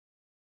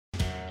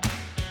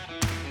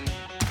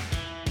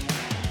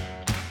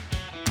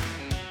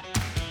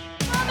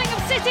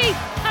City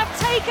have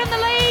taken the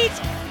lead.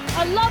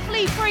 A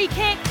lovely free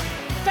kick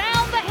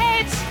down the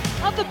head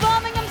of the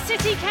Birmingham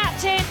City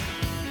captain.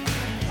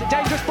 It's a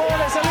dangerous ball,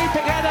 it's a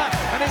looping header,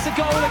 and it's a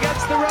goal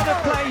against the run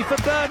of play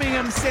for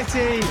Birmingham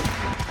City.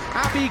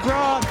 Abby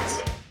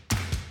Grant.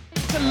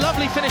 It's a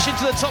lovely finish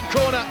into the top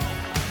corner.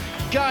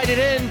 Guided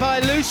in by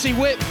Lucy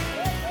Whip.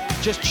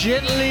 Just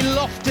gently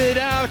lofted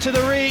out to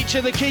the reach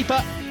of the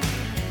keeper.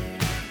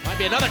 Might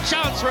be another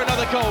chance for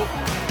another goal.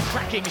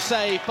 Cracking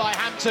save by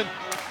Hampton.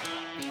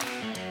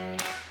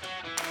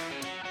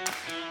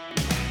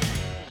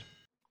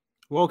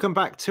 Welcome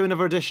back to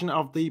another edition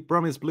of the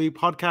Brummies Blue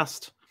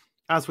podcast.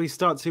 As we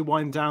start to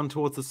wind down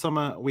towards the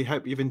summer, we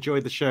hope you've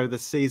enjoyed the show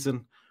this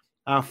season.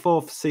 Our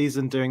fourth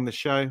season doing the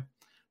show.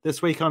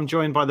 This week I'm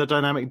joined by the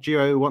dynamic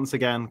duo once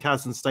again,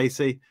 Kaz and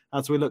Stacey,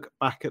 as we look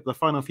back at the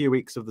final few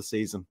weeks of the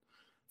season.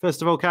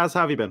 First of all, Kaz,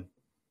 how have you been?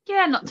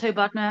 Yeah, not too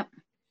bad, mate.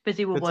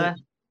 Busy with work.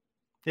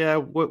 Yeah,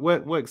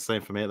 work's the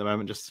same for me at the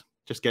moment, just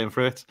getting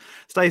through it.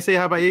 Stacey,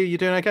 how about you? You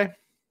doing okay?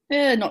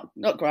 Yeah,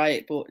 not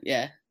great, but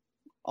yeah,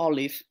 I'll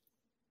leave.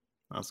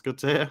 That's good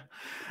to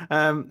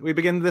hear. We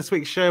begin this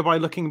week's show by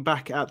looking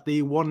back at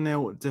the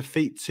 1-0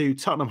 defeat to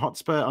Tottenham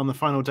Hotspur on the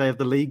final day of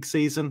the league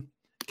season.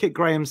 Kit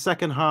Graham's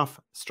second half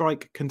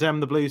strike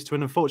condemned the Blues to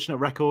an unfortunate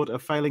record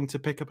of failing to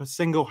pick up a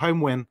single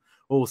home win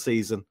all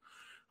season.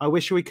 I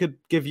wish we could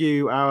give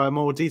you our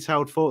more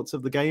detailed thoughts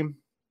of the game,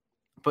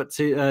 but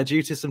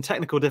due to some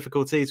technical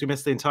difficulties, we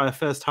missed the entire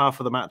first half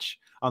of the match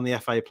on the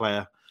FA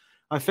player.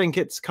 I think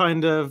it's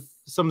kind of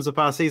sums up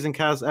our season,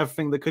 Kaz.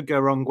 Everything that could go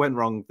wrong went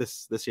wrong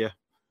this year.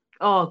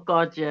 Oh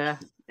God, yeah.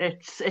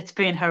 It's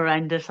been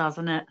horrendous,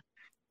 hasn't it?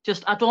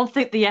 Just I don't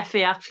think the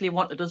FA actually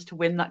wanted us to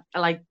win that,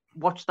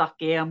 watch that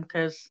game,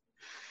 because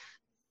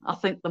I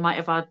think they might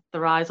have had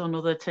their eyes on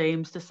other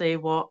teams to see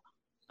what,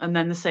 and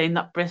then they're saying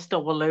that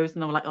Bristol will lose,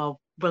 and they were like, oh,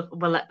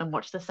 we'll let them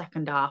watch the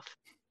second half.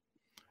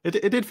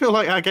 It did feel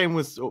like our game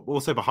was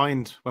also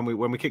behind when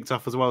we kicked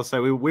off as well,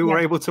 so we were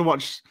able to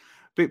watch.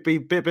 Be a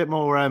bit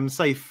more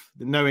safe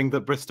knowing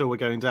that Bristol were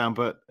going down,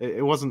 but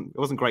it wasn't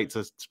great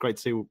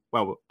to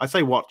well, I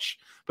say watch,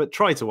 but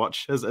try to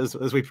watch as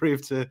we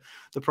proved to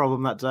the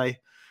problem that day.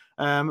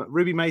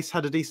 Ruby Mace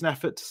had a decent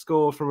effort to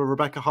score from a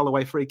Rebecca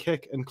Holloway free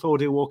kick, and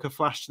Claudia Walker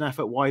flashed an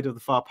effort wide of the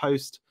far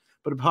post.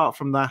 But apart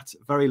from that,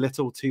 very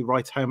little to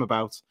write home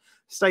about.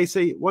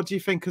 Stacey, what do you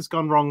think has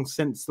gone wrong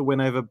since the win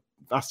over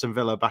Aston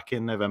Villa back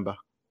in November?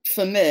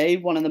 For me,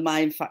 one of the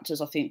main factors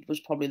I think was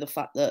probably the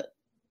fact that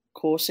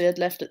Corsie had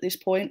left at this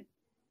point,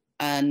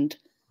 and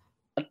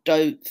I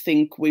don't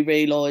think we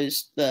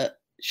realised that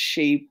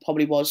she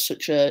probably was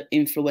such an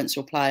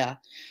influential player.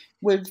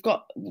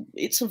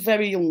 It's a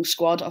very young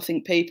squad. I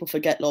think people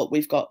forget,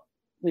 we've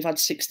had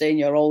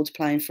 16-year-olds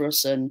playing for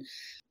us, and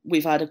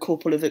we've had a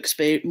couple of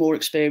more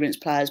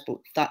experienced players, but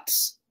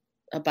that's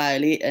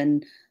about it.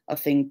 And I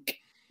think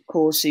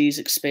Corsie's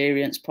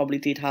experience probably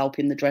did help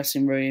in the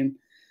dressing room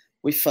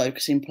with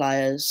focusing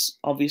players.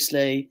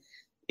 Obviously,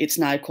 it's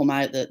now come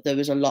out that there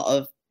was a lot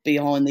of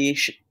behind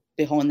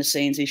the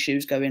scenes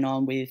issues going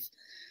on with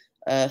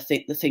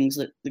the things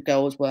that the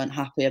girls weren't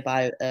happy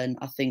about. And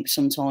I think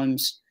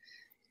sometimes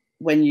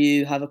when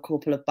you have a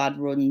couple of bad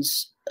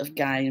runs of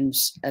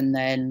games and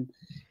then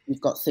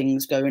you've got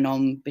things going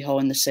on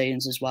behind the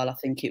scenes as well, I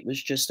think it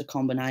was just a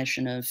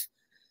combination of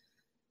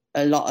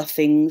a lot of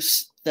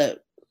things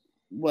that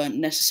weren't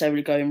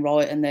necessarily going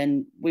right. And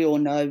then we all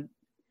know,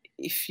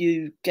 if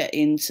you get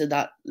into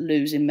that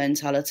losing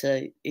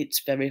mentality,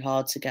 it's very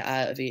hard to get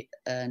out of it.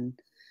 And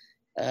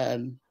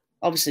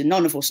obviously,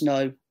 none of us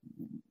know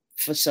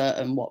for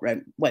certain what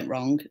went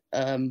wrong.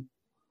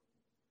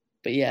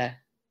 But yeah.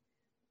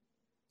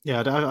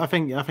 Yeah, I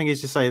think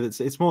it's just say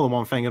that it's more than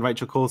one thing. And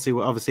Rachel Corsie,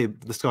 obviously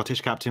the Scottish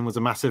captain, was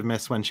a massive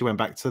miss when she went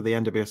back to the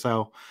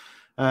NWSL.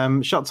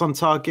 Shots on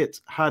target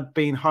had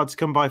been hard to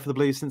come by for the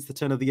Blues since the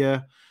turn of the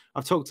year.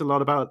 I've talked a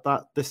lot about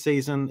that this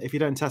season. If you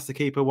don't test the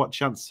keeper, what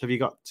chance have you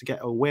got to get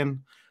a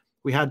win?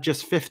 We had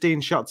just 15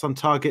 shots on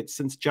target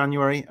since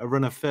January, a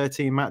run of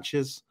 13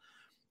 matches.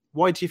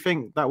 Why do you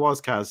think that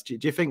was, Kaz? Do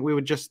you think we were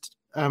just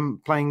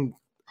playing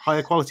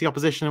higher quality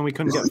opposition and we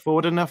couldn't get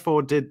forward enough,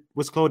 or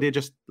was Claudia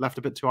just left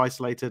a bit too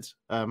isolated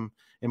in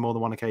more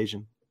than one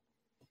occasion?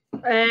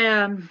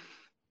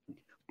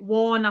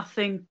 One, I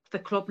think the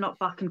club not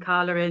backing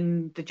Carla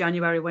in the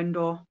January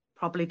window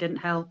probably didn't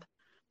help.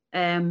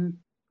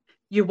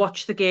 You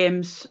watch the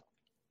games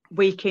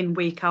week in,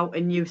 week out,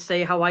 and you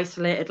see how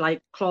isolated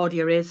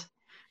Claudia is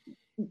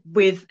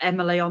with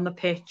Emily on the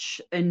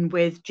pitch and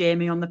with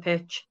Jamie on the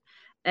pitch.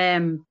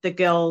 The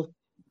girl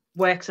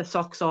works her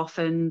socks off,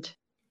 and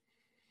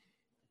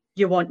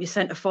you want your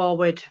centre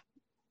forward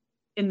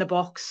in the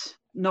box,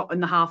 not in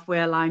the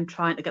halfway line,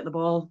 trying to get the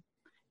ball.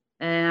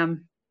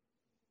 But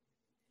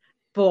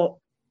do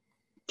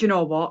you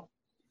know what?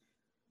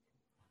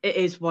 It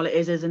is what it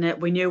is, isn't it?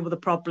 We knew the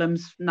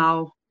problems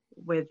now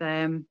with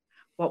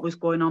what was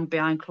going on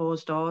behind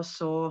closed doors.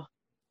 So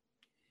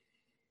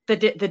they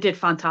did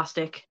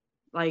fantastic.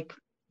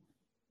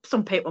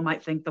 Some people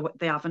might think that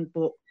they haven't,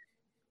 but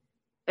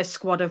a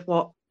squad of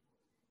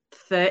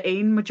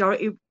 13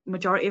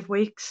 majority of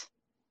weeks,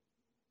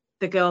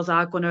 the girls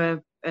are going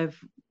to have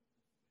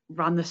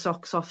ran the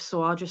socks off.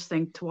 So I just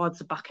think towards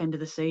the back end of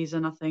the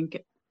season, I think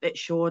it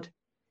showed.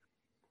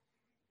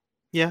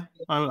 Yeah,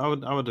 I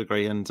would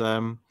agree.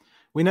 And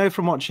we know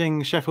from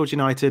watching Sheffield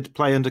United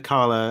play under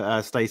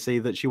Carla, Stacey,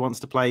 that she wants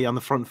to play on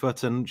the front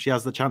foot, and she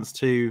has the chance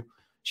to.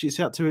 She's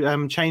had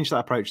to change that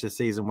approach this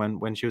season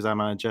when she was our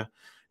manager.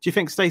 Do you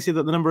think, Stacey,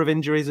 that the number of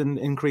injuries and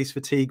increased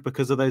fatigue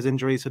because of those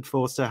injuries had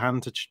forced her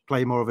hand to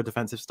play more of a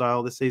defensive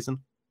style this season?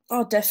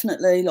 Oh,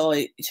 definitely.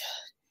 Like,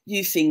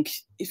 you think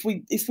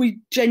if we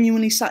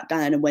genuinely sat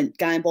down and went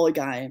game by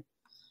game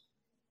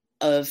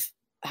of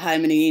how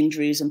many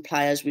injuries and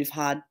players we've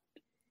had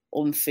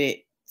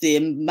unfit, the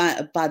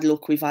amount of bad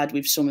luck we've had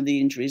with some of the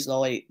injuries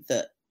like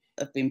that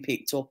have been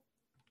picked up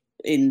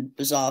in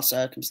bizarre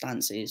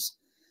circumstances,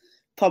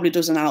 probably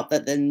doesn't help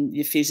that then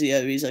your physio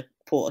is a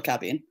porter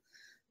cabin.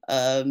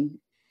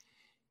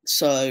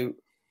 So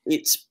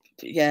it's,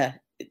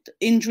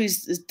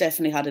 injuries has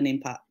definitely had an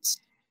impact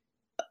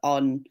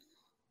on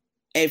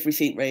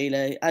everything,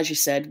 really. As you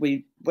said,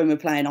 when we're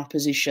playing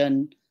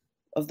opposition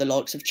of the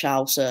likes of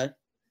Chelsea,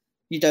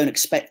 you don't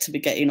expect to be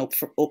getting up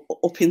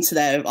into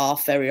their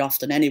half very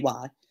often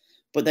anyway.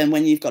 But then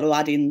when you've got to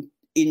add in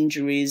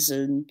injuries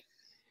and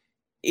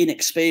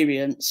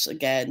inexperience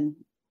again,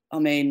 I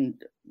mean,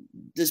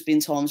 there's been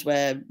times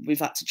where we've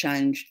had to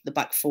change the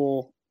back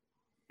four,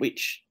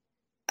 which,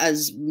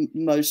 as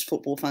most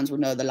football fans will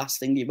know, the last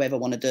thing you ever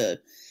want to do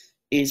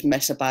is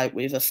mess about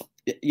with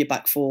your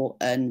back four.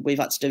 And we've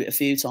had to do it a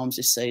few times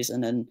this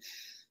season. And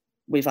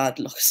we've had,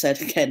 like I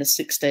said, again, a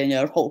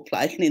 16-year-old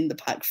playing in the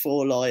back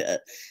four. Like,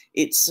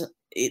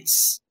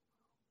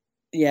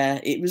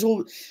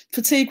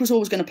 fatigue was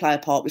always going to play a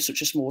part with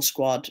such a small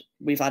squad.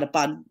 We've had a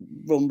bad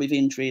run with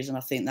injuries, and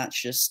I think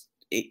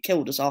it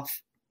killed us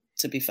off,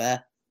 to be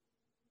fair.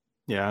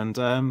 Yeah,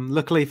 and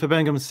luckily for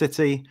Birmingham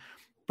City,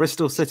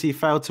 Bristol City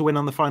failed to win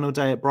on the final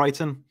day at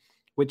Brighton,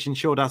 which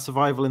ensured our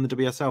survival in the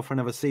WSL for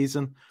another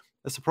season.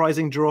 A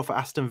surprising draw for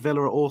Aston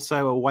Villa,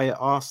 also away at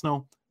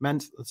Arsenal,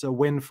 meant that a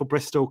win for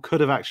Bristol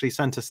could have actually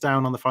sent us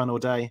down on the final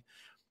day.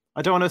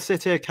 I don't want to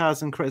sit here,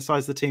 Kaz, and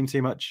criticise the team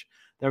too much.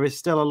 There is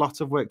still a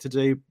lot of work to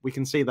do. We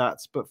can see that.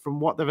 But from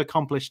what they've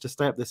accomplished to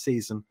stay up this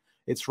season,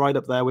 it's right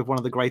up there with one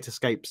of the great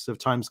escapes of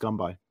times gone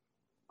by.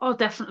 Oh,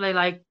 definitely.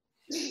 Like,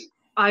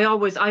 I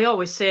always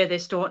say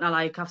this, don't I?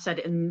 Like, I've said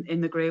it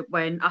in the group,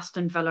 when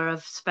Aston Villa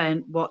have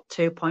spent,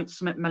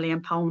 £2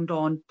 million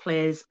on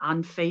players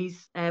and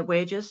fees,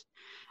 wages.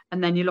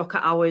 And then you look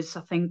at ours,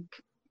 I think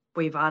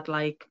we've had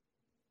like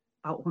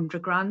about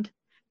 100 grand.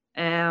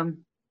 It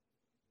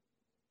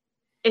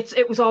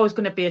was always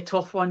going to be a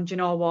tough one. Do you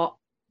know what?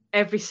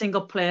 Every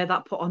single player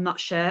that put on that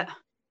shirt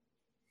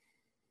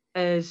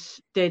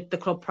did the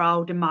club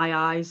proud in my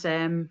eyes.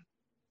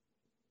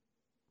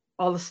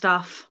 All the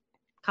staff,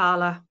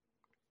 Carla,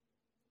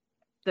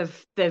 they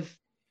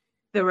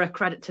were a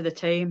credit to the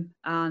team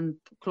and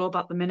the club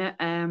at the minute.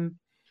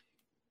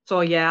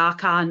 So yeah,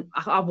 I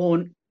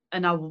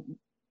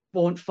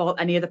won't fault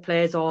any of the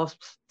players or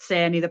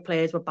say any of the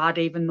players were bad,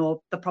 even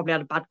though they probably had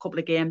a bad couple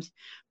of games.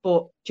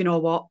 But do you know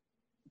what?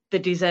 They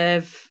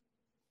deserve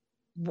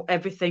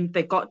everything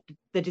they got.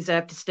 They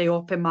deserve to stay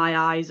up in my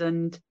eyes.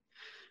 And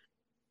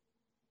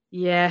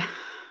yeah,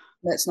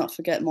 let's not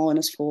forget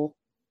 -4.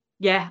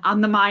 Yeah,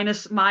 and the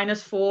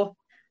 -4.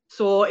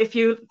 So if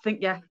you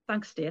think,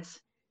 thanks,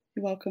 Stace.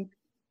 You're welcome.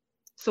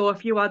 So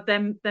if you had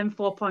them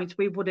 4 points,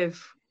 we would have.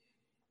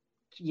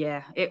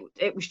 Yeah,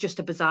 it was just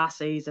a bizarre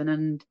season,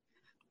 and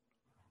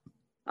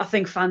I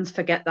think fans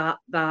forget that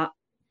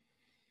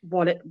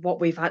what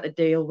we've had to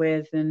deal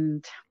with,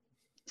 and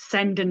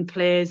sending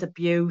players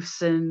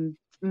abuse and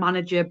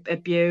manager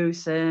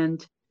abuse,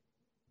 and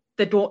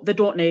they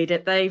don't need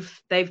it. They're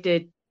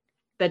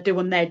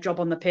doing their job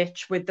on the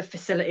pitch with the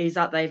facilities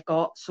that they've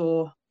got.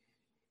 So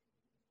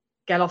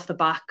get off the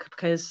back,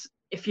 because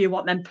if you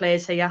want them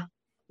players here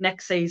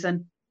next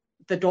season,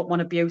 they don't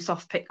want abuse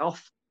off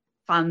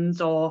fans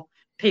or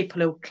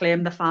people who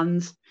claim the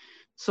fans.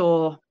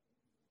 So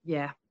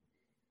yeah.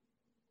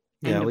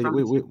 Yeah, we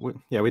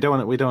don't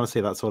want to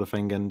see that sort of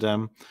thing.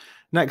 And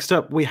next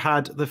up, we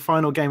had the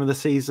final game of the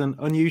season.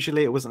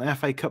 Unusually, it was an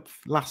FA Cup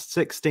last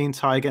 16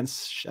 tie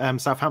against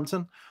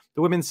Southampton.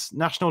 The Women's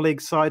National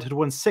League side had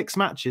won 6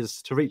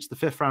 matches to reach the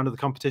 5th round of the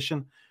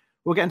competition.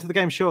 We'll get into the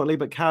game shortly,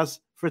 but Kaz,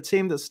 for a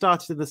team that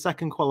started in the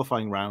 2nd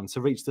qualifying round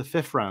to reach the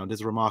 5th round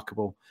is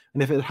remarkable.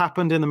 And if it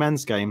happened in the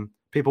men's game,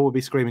 people would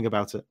be screaming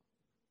about it.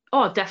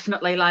 Oh,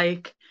 definitely.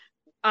 Like,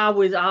 I've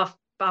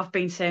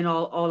been saying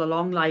all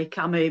along, like,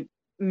 I'm a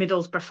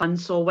Middlesbrough fan,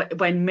 so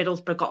when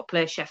Middlesbrough got to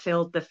play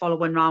Sheffield the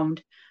following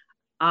round,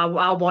 I've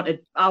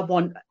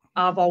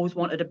always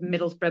wanted a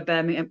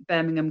Middlesbrough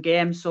Birmingham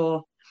game.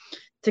 So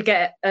to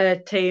get a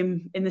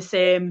team in the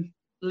same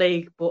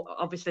league, but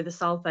obviously the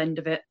south end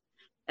of it,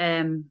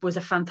 was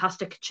a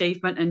fantastic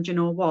achievement. And you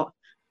know what?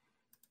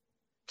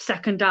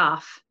 Second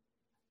half,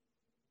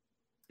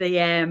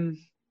 the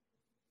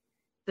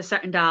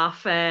second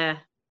half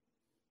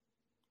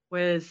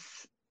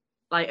was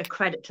like a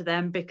credit to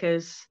them,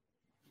 because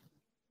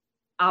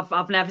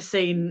I've never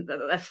seen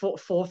a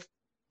fourth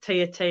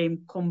tier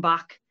team come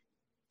back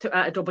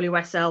to a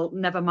WSL,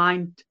 never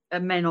mind a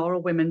men or a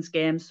women's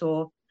game.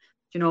 So,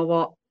 you know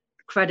what?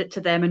 Credit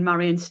to them and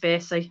Marion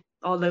Spacey.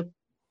 All the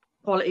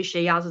quality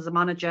she has as a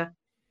manager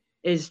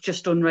is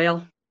just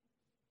unreal.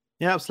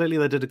 Yeah, absolutely.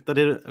 They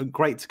did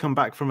great to come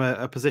back from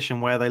a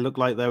position where they looked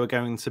like they were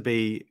going to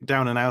be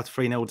down and out,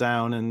 3-0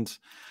 down. And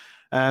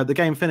the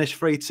game finished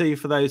 3-2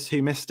 for those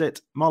who missed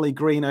it. Molly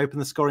Green opened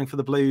the scoring for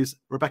the Blues.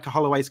 Rebecca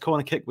Holloway's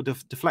corner kick would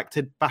have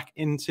deflected back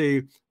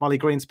into Molly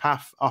Green's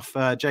path off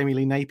Jamie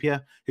Lee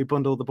Napier, who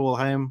bundled the ball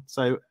home.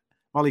 So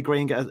Molly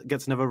Green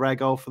gets another rare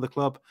goal for the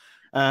club.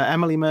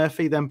 Emily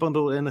Murphy then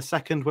bundled in a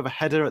second with a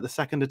header at the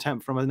second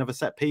attempt from another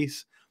set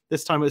piece.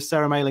 This time it was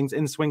Sarah Mayling's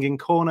in-swinging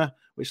corner,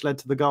 which led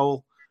to the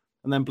goal.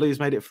 And then Blues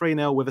made it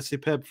 3-0 with a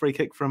superb free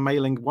kick from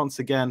Mayling once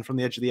again from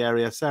the edge of the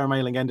area. Sarah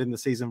Mayling ending the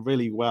season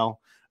really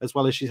well as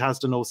she has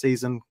done all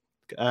season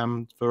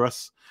for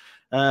us.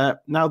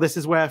 Now this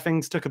is where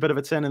things took a bit of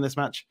a turn in this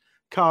match.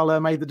 Carla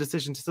made the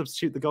decision to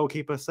substitute the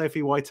goalkeeper,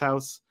 Sophie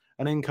Whitehouse,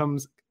 and in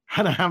comes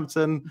Hannah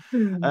Hampton.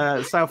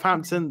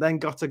 Southampton then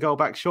got a goal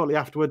back shortly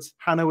afterwards.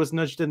 Hannah was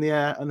nudged in the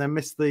air and then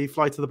missed the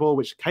flight of the ball,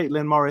 which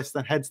Caitlin Morris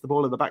then heads the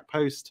ball at the back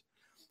post.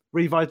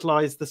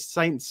 Revitalised, the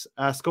Saints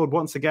scored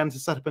once again to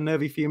set up a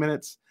nervy few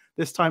minutes.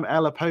 This time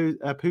Ella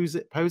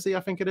Posey, I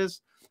think it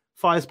is,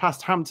 fires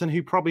past Hampton,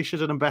 who probably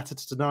should have done better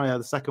to deny her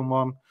the second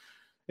one.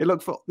 It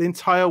looked for the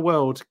entire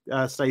world,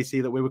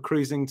 Stacey, that we were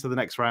cruising to the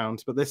next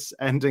round, but this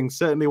ending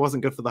certainly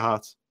wasn't good for the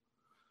heart.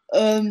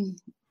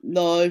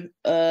 No,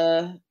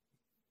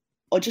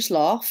 I just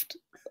laughed.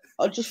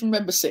 I just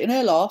remember sitting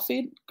there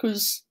laughing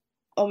because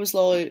I was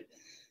like,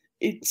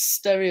 it's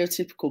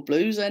stereotypical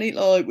Blues, ain't it?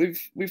 Like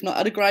we've not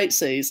had a great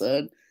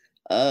season.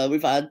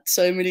 We've had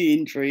so many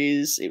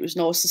injuries. It was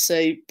nice to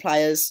see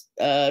players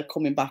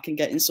coming back and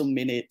getting some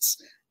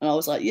minutes. And I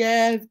was like,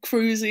 yeah,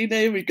 cruising,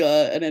 here we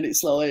go. And then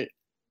it's like,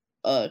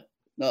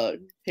 no,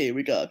 here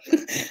we go.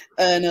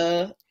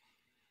 And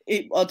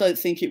I don't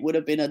think it would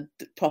have been a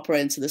proper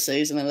end to the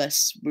season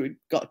unless we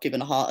got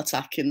given a heart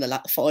attack in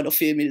the final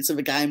few minutes of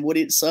a game, would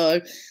it?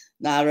 So,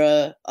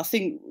 I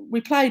think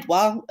we played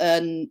well,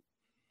 and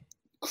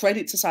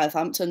credit to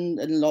Southampton,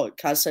 and like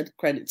Kaz said,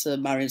 credit to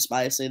Marion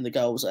Spacey and the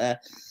goals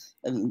there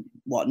and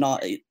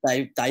whatnot.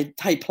 They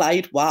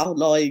played well.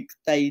 Like,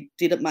 they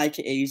didn't make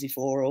it easy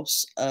for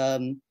us.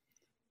 It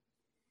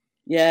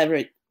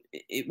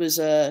was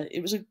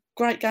a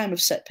great game of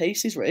set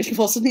pieces, really,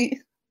 wasn't it?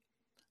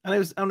 And it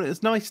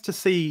was nice to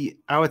see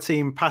our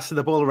team passing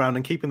the ball around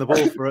and keeping the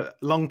ball for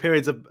long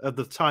periods of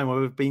the time where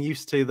we've been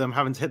used to them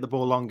having to hit the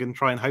ball long and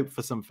try and hope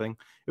for something.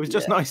 It was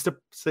just nice to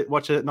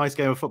watch a nice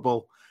game of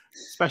football,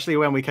 especially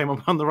when we came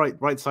up on the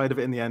right side of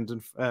it in the end.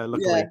 And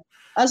luckily, yeah.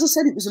 As I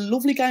said, it was a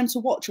lovely game to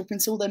watch up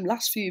until them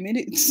last few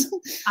minutes.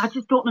 I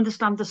just don't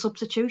understand the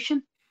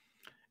substitution.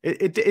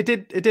 It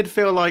did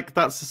feel like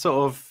that's the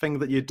sort of thing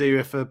that you do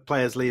if a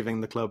player's leaving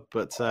the club.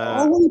 But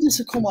I wanted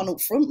to come on up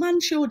front, man.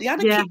 Sure, he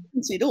had a kick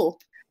it up.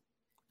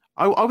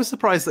 I was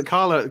surprised that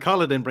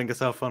Carla didn't bring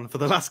herself on for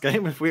the last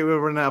game if we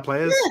were running out of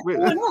players. Yeah,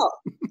 why not?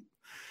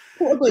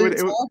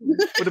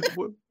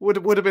 Would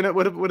have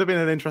been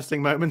an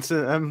interesting moment.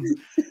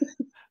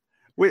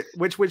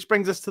 Which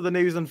brings us to the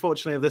news,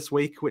 unfortunately, of this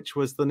week, which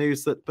was the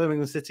news that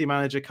Birmingham City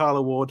manager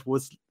Carla Ward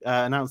was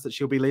announced that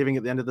she'll be leaving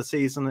at the end of the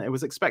season. It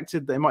was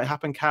expected that it might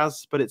happen,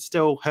 Kaz, but it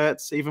still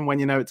hurts even when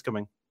you know it's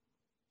coming.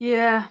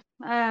 Yeah,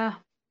 I'm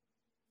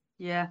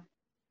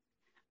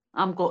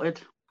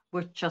gutted,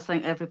 which I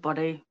think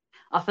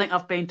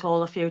I've been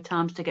told a few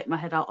times to get my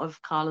head out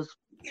of Carla's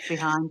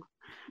behind.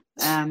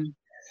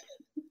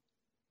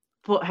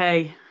 But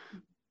hey,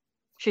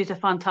 she's a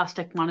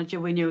fantastic manager.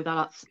 We knew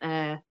that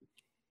at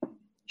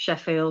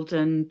Sheffield,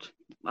 and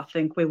I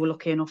think we were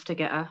lucky enough to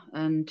get her.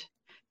 And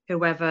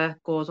whoever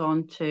goes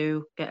on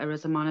to get her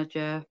as a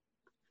manager,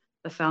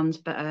 the fans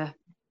better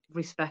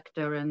respect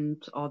her,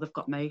 or they've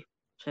got me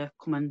to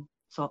come and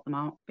sort them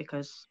out,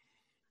 because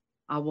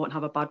I won't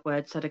have a bad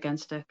word said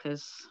against her,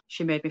 because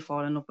she made me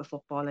fall in love with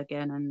football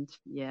again. And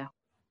yeah,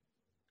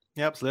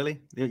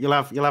 absolutely. You'll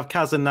have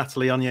Kaz and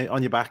Natalie on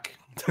your back,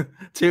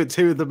 two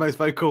of the most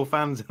vocal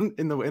fans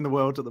in the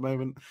world at the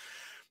moment.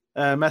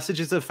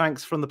 Messages of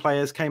thanks from the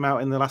players came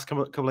out in the last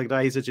couple of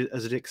days, as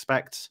you'd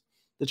expect.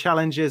 The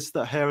challenges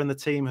that her and the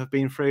team have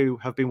been through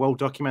have been well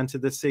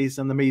documented this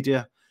season. The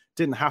media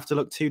didn't have to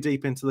look too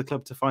deep into the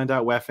club to find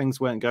out where things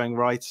weren't going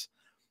right.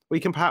 We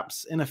can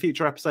perhaps, in a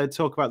future episode,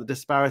 talk about the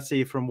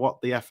disparity from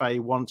what the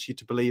FA wants you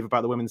to believe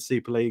about the Women's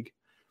Super League.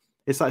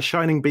 It's that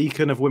shining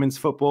beacon of women's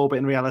football, but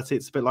in reality,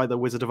 it's a bit like the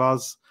Wizard of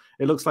Oz.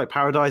 It looks like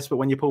paradise, but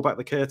when you pull back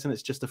the curtain,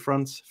 it's just a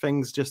front.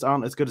 Things just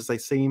aren't as good as they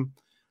seem,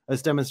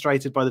 as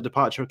demonstrated by the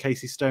departure of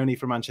Casey Stoney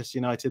from Manchester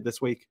United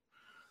this week.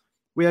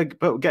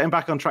 But getting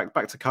back on track,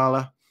 back to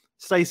Carla.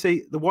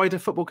 Stacey, the wider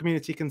football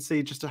community can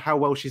see just how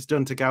well she's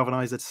done to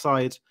galvanise its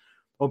side,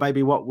 or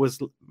maybe what was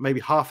maybe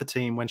half a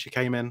team when she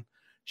came in.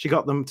 She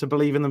got them to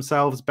believe in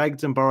themselves,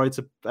 begged and borrowed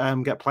to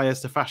get players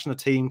to fashion a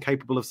team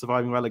capable of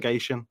surviving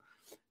relegation.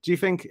 Do you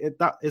think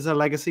that is a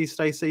legacy,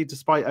 Stacey,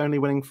 despite only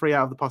winning 3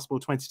 out of the possible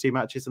 22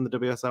 matches in the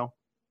WSL?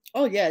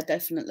 Oh yeah,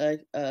 definitely.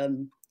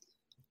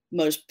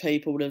 Most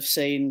people would have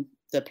seen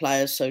the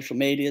players' social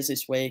medias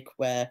this week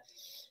where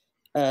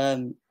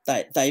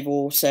they've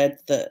all said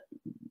that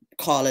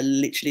Carla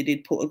literally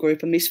did put a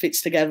group of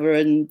misfits together,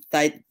 and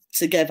they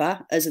together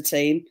as a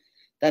team,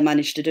 they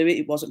managed to do it.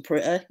 It wasn't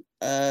pretty.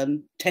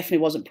 Definitely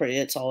wasn't pretty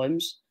at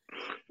times.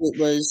 It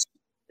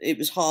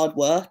was hard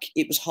work.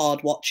 It was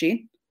hard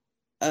watching.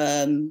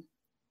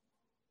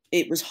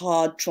 It was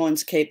hard trying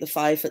to keep the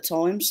faith at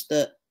times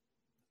that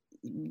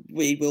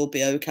we will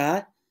be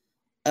okay.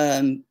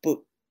 But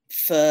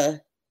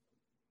for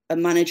a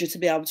manager to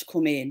be able to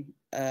come in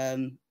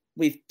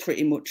with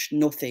pretty much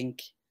nothing,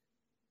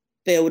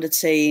 build a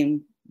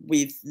team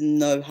with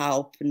no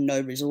help and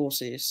no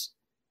resources,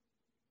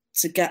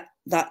 to get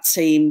that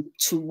team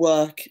to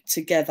work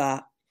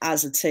together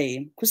as a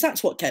team, because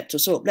that's what kept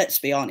us up, let's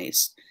be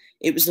honest.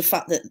 It was the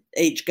fact that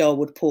each girl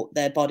would put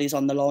their bodies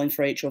on the line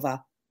for each other.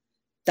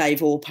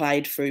 They've all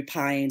played through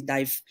pain.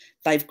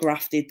 They've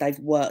grafted. They've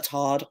worked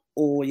hard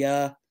all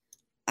year.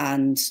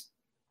 And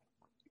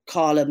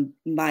Carla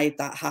made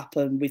that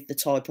happen with the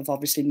type of,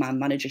 obviously, man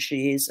manager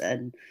she is.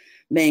 And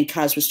me and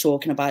Kaz was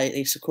talking about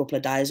this a couple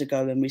of days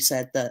ago, and we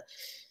said that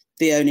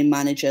the only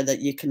manager that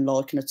you can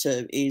liken her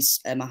to is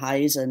Emma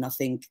Hayes. And I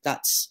think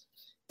that's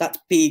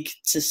big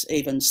to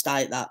even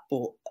state that.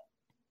 But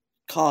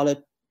Carla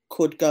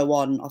could go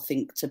on, I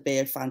think, to be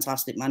a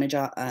fantastic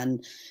manager.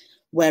 And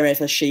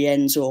wherever she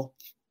ends up,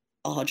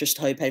 I just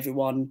hope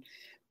everyone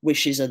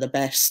wishes her the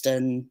best.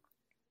 And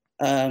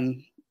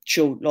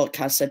she'll, like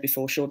Kaz said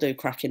before, she'll do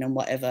cracking in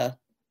whatever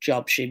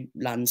job she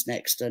lands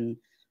next. And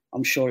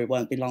I'm sure it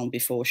won't be long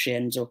before she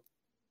ends up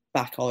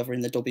back either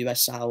in the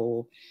WSL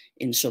or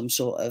in some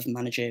sort of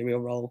managerial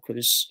role.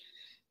 Because,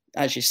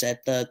 as you said,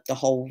 the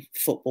whole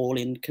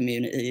footballing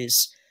community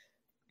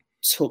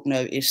took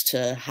notice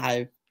to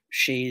how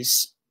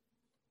she's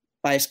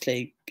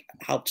basically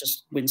helped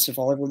us win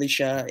survival this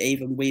year,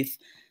 even with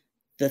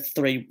the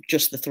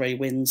 3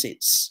 wins.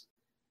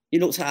 You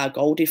looked at our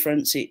goal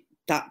difference,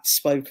 that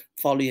spoke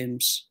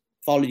volumes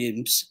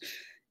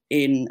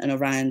in and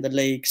around the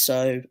league.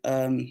 So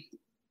I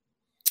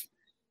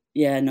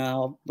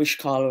wish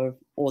Carla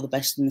all the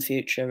best in the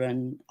future,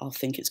 and I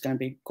think it's going to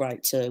be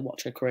great to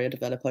watch her career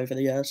develop over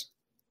the years.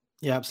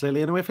 Yeah,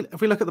 absolutely. And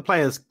if we look at the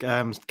players,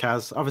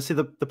 Kaz, obviously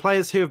the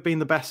players who have been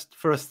the best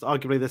for us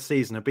arguably this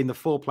season have been the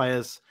 4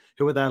 players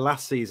who were there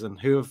last season,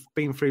 who have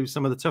been through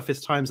some of the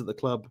toughest times at the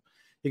club.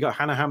 You got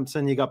Hannah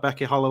Hampton, you got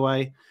Becky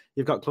Holloway,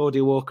 you've got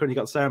Claudia Walker, and you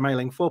got Sarah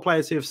Mayling. 4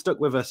 players who have stuck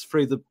with us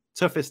through the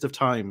toughest of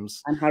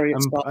times. And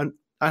Harriet Scott. And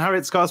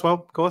Harriet Scott as well,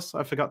 of course.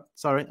 I forgot.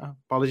 Sorry.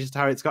 Apologies to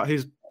Harriet Scott,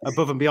 who's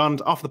above and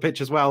beyond off the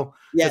pitch as well.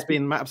 Yeah. Has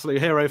been an absolute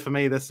hero for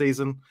me this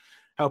season,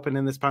 helping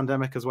in this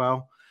pandemic as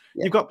well.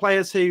 Yeah. You've got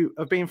players who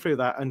have been through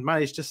that and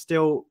managed to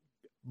still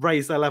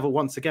raise their level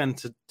once again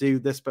to do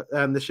this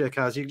this year,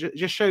 Kaz. It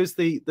just shows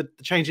the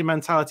change in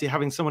mentality,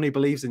 having someone who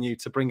believes in you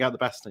to bring out the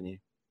best in you.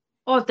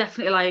 Oh,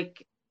 definitely.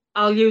 Like,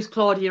 I'll use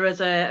Claudia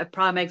as a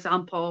prime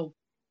example.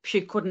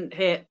 She couldn't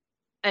hit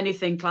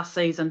anything last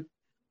season,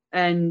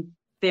 and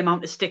the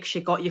amount of sticks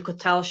she got, you could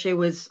tell she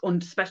was,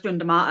 especially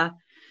under Marta,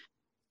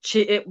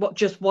 it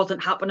just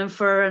wasn't happening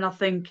for her. And I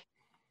think, do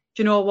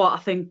you know what? I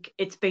think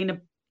it's been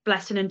a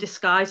blessing in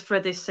disguise for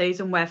her this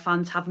season, where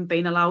fans haven't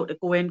been allowed to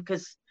go in,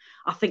 because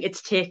I think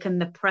it's taken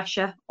the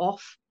pressure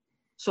off.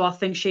 So I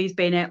think she's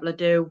been able to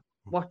do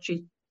what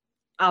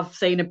I've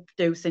seen her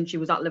do since she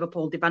was at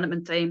Liverpool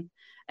development team,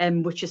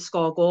 which is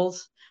score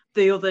goals.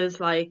 The others,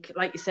 like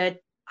you said,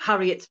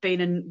 Harriet's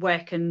been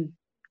working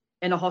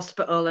in a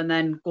hospital and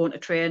then going to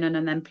training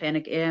and then playing a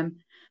game.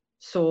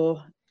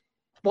 So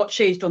what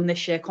she's done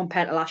this year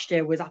compared to last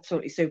year was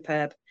absolutely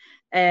superb.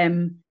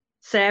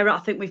 Sarah, I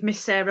think we've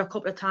missed Sarah a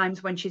couple of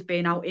times when she's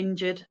been out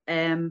injured.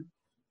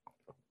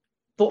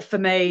 But for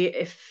me,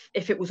 if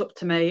it was up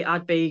to me,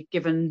 I'd be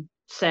giving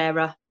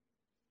Sarah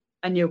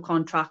a new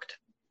contract,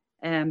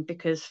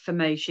 because for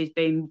me, she's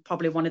been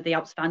probably one of the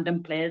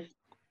outstanding players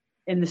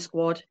in the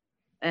squad.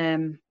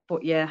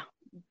 But yeah,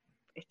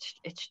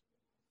 it's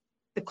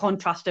the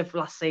contrast of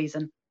last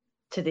season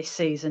to this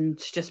season.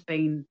 It's just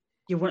been,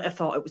 you wouldn't have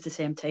thought it was the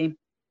same team.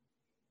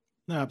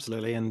 No,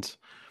 absolutely. And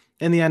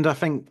in the end, I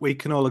think we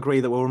can all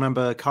agree that we'll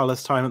remember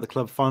Carla's time at the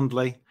club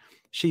fondly.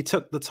 She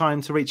took the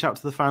time to reach out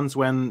to the fans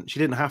when she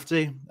didn't have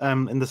to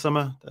in the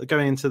summer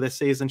going into this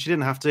season. She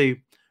didn't have to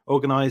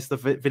organise the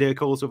video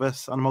calls with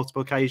us on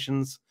multiple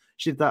occasions.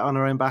 She did that on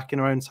her own back in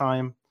her own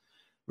time.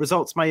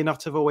 Results may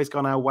not have always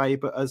gone our way,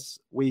 but as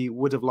we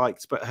would have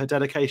liked. But her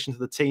dedication to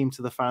the team,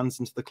 to the fans,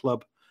 and to the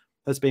club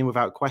has been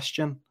without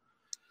question.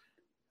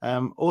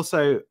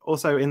 Also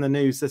in the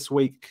news this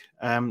week,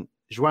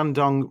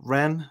 Xuandong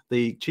Ren,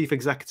 the chief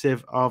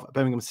executive of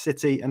Birmingham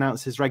City,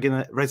 announced his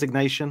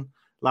resignation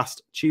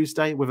last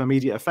Tuesday with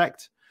immediate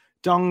effect.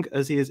 Dong,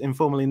 as he is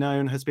informally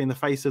known, has been the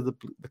face of the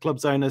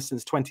club's owners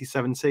since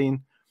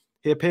 2017.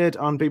 He appeared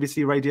on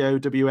BBC Radio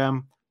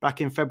WM back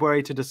in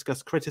February to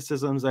discuss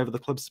criticisms over the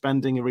club's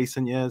spending in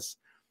recent years.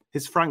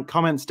 His frank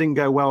comments didn't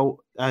go well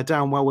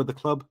down well with the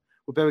club,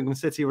 with Birmingham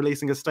City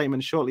releasing a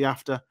statement shortly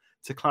after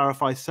to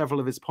clarify several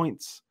of his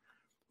points.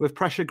 With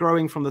pressure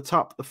growing from the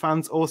top, the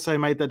fans also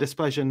made their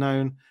displeasure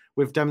known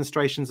with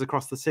demonstrations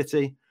across the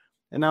city.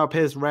 It now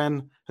appears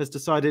Rennes has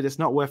decided it's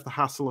not worth the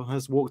hassle and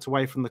has walked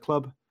away from the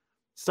club.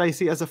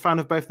 Stacey, as a fan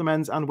of both the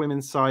men's and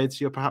women's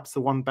sides, you're perhaps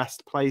the one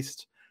best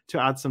placed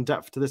to add some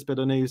depth to this bit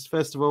of news.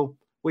 First of all,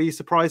 were you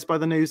surprised by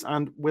the news,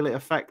 and will it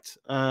affect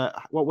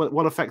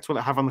what effect will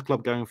it have on the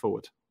club going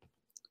forward?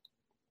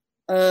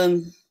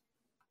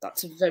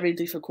 That's a very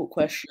difficult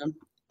question.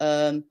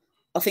 I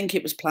think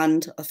it was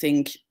planned. I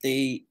think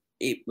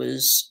it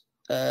was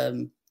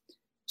as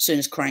soon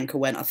as Karanka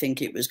went, I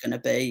think it was going to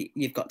be,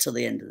 you've got till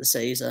the end of the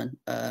season.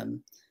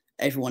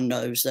 Everyone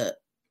knows that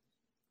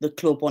the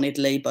club wanted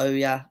Lee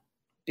Bowyer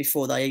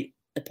before they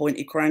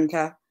appointed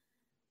Karanka,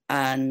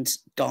 and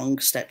Dong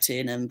stepped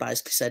in and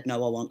basically said, no,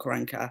 I want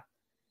Karanka.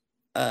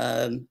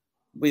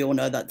 We all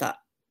know that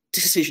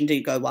decision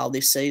didn't go well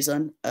this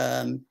season.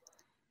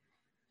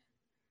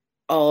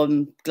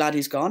 I'm glad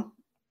he's gone.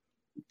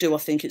 Do I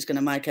think it's going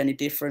to make any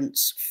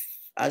difference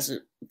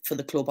for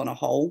the club on a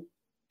whole?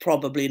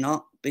 Probably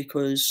not,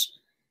 because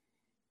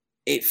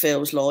it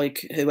feels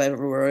like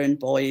whoever we're owned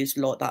by is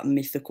like that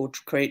mythical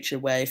creature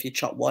where if you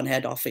chop one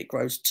head off, it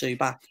grows two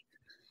back.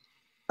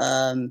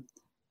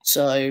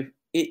 So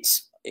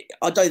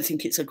I don't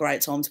think it's a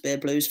great time to be a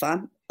Blues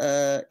fan.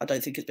 I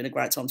don't think it's been a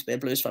great time to be a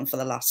Blues fan for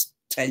the last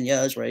 10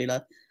 years, really.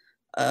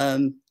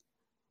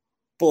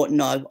 But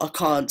no, I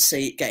can't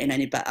see it getting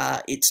any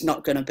better. It's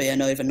not going to be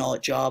an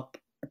overnight job.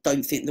 I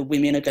don't think the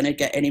women are going to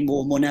get any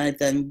more money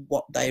than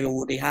what they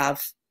already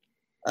have.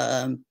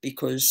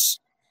 Because,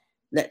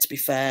 let's be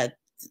fair,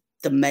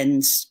 the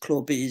men's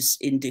club is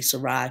in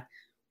disarray.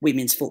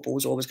 Women's football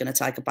is always going to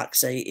take a back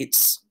seat.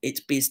 It's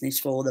business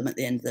for them at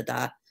the end of the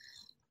day.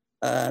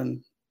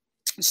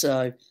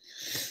 So,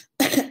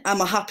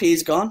 am I happy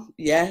he's gone?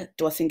 Yeah.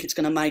 Do I think it's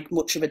going to make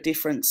much of a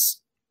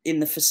difference in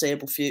the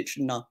foreseeable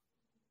future? No.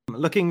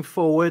 Looking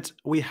forward,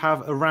 we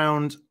have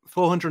around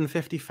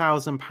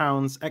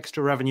 £450,000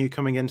 extra revenue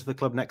coming into the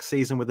club next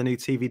season with a new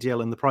TV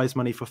deal and the prize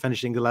money for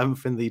finishing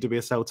 11th in the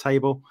WSL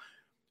table.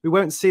 We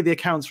won't see the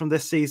accounts from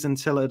this season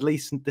till at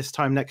least this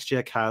time next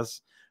year, Kaz,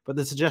 but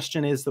the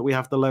suggestion is that we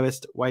have the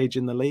lowest wage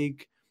in the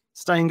league.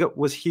 Staying up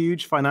was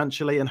huge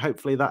financially, and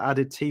hopefully that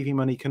added TV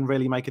money can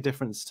really make a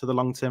difference to the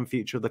long-term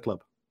future of the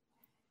club.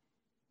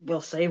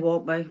 We'll see,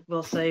 won't we?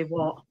 We'll see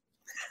what.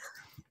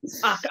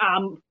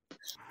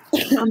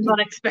 I'm not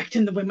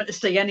expecting the women to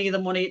see any of the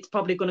money. It's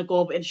probably going to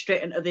go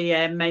straight into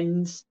the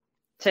men's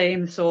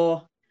team.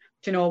 So,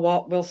 do you know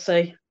what? We'll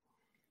see.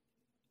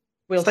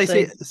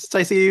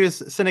 Stacey, are you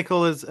as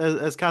cynical as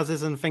Kaz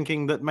is and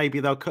thinking that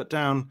maybe they'll cut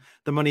down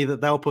the money that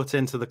they'll put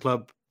into the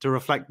club to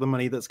reflect the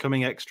money that's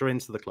coming extra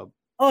into the club?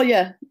 Oh,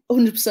 yeah,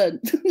 100%.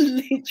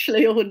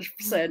 Literally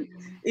 100%.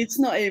 It's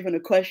not even a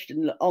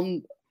question.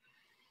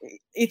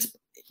 It's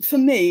for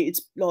me,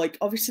 it's like,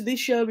 obviously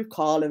this year with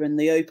Carla and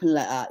the open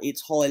letter,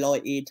 it's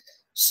highlighted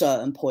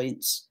certain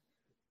points.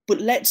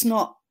 But let's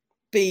not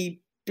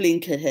be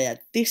blinkered here.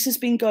 This has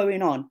been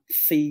going on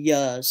for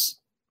years.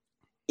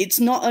 It's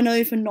not an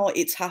overnight,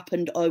 it's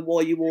happened, oh,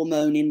 why are you all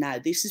moaning now?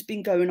 This has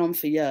been going on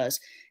for years.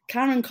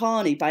 Karen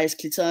Carney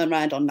basically turned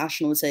around on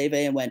national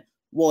TV and went,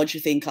 why do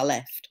you think I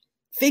left?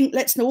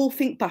 Let's all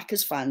think back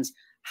as fans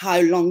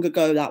how long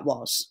ago that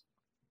was.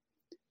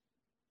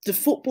 The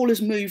football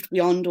has moved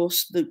beyond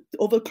us. The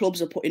other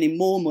clubs are putting in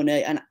more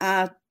money, and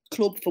our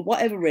club, for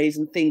whatever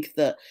reason, think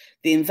that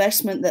the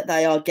investment that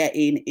they are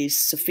getting is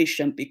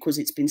sufficient because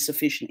it's been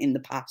sufficient in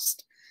the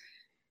past.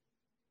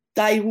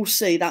 They will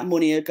see that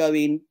money are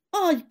going,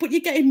 oh, but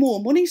you're getting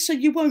more money, so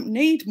you won't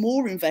need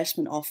more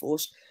investment off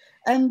us.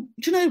 And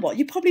do you know what?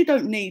 You probably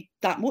don't need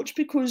that much,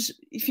 because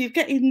if you're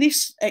getting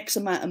this X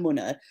amount of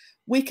money,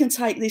 we can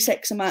take this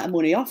X amount of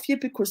money off you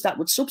because that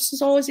would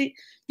subsidise it.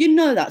 You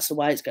know that's the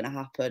way it's going to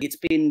happen.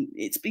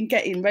 It's been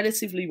getting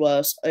relatively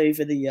worse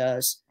over the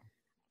years.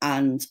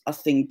 And I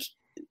think,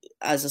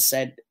 as I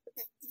said,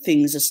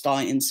 things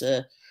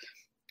are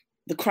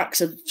the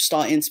cracks are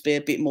starting to be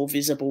a bit more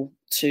visible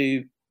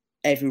to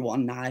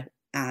everyone now.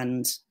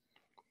 And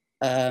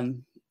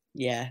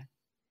yeah.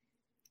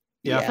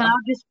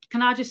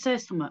 Can I just say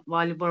something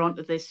while we're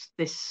onto this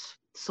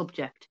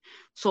subject?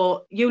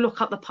 So you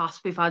look at the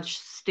past. We've had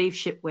Steve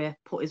Shipway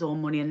put his own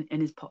money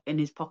in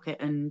his pocket,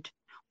 and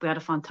we had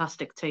a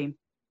fantastic team.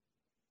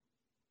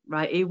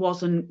 Right, he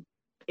wasn't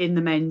in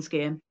the men's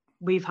game.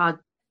 We've had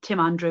Tim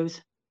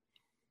Andrews,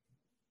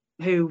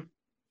 who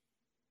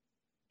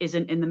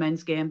isn't in the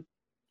men's game.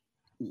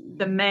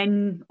 The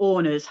men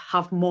owners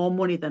have more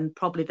money than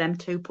probably them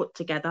two put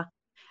together.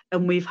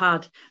 And we've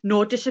had,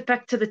 no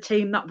disrespect to the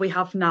team that we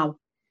have now,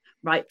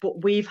 right?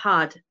 But we've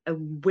had a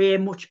way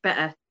much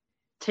better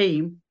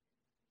team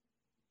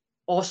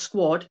or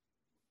squad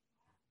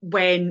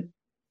when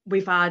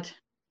we've had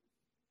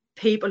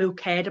people who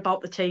cared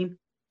about the team,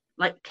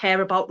 like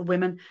care about the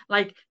women.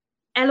 Like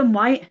Ellen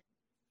White,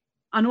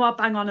 I know I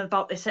bang on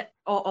about this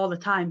all the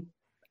time.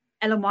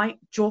 Ellen White,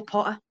 Jo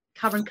Potter,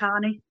 Karen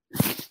Carney,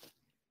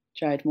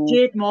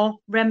 Jade Moore,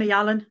 Remy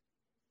Allen.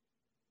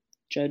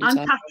 Jodie and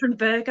Taylor. Katrin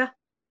Berger,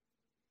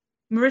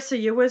 Marissa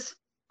Ewers,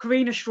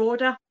 Karina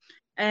Schroeder.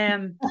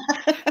 You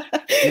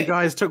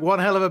guys took one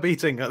hell of a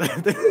beating.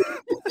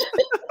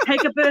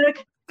 Hegerberg.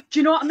 Do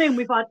you know what I mean?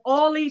 We've had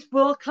all these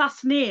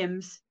world-class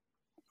names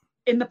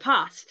in the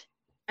past,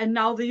 and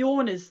now these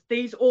owners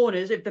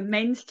of the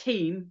men's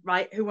team,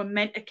 right, who are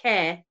meant to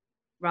care,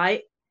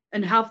 right,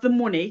 and have the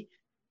money,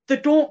 they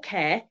don't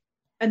care,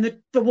 and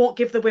they won't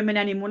give the women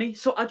any money.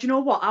 So do you know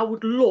what? I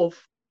would love,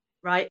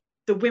 right,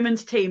 the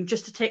women's team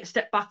just to take a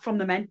step back from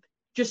the men.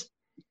 Just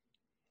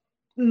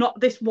not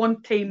this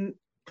one team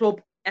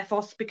club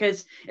ethos,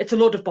 because it's a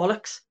load of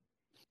bollocks.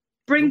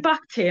 Bring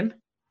back Tim,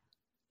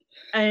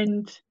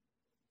 and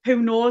who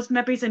knows,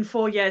 maybe in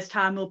 4 years'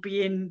 time we'll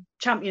be in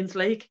Champions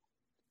League.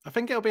 I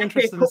think it'll be FA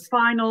interesting. Cup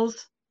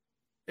finals.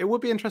 It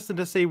would be interesting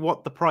to see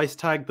what the price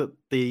tag that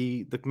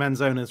the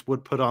men's owners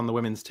would put on the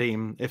women's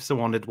team if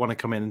someone did want to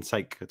come in and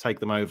take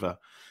them over,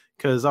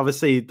 because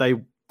obviously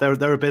they're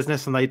a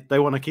business and they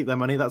want to keep their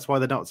money. That's why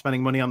they're not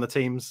spending money on the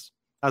teams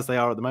as they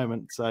are at the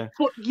moment. So,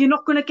 but you're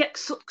not going to get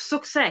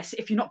success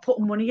if you're not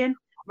putting money in,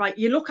 right?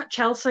 You look at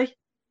Chelsea,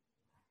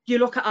 you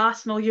look at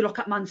Arsenal, you look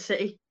at Man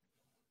City.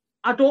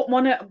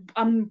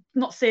 I'm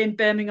not saying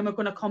Birmingham are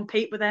going to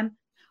compete with them,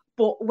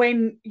 but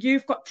when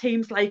you've got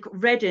teams like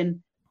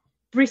Reading,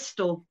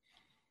 Brighton,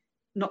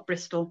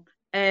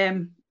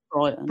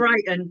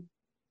 Brighton,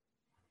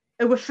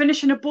 who are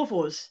finishing above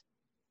us,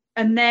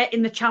 and they're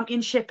in the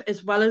Championship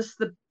as well as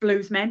the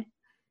Blues men.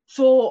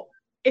 So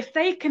if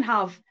they can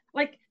have,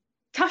 like,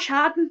 Tash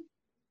Harden,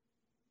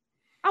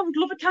 I would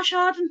love a Tash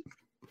Harden.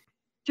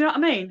 Do you know what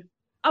I mean?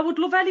 I would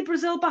love Ellie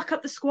Brazil back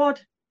at the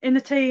squad in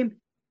the team.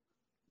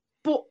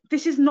 But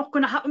this is not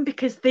going to happen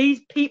because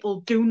these people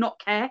do not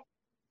care.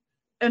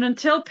 And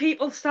until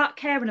people start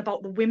caring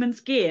about the women's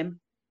game,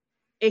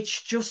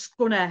 it's just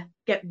going to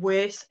get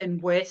worse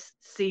and worse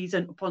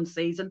season upon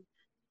season.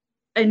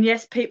 And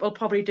yes, people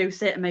probably do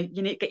say to me,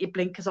 you need to get your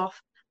blinkers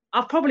off.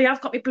 I've got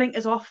my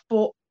blinkers off,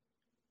 but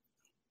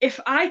if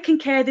I can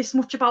care this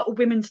much about a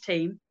women's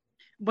team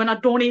when I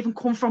don't even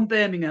come from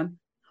Birmingham,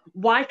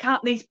 why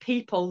can't these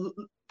people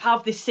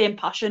have this same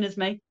passion as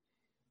me?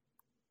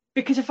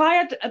 Because if I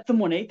had the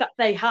money that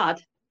they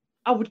had,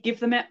 I would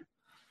give them it.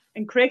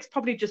 And Craig's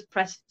probably just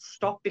pressed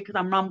stop because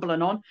I'm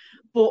rambling on.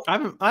 But I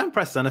haven't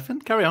pressed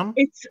anything. Carry on.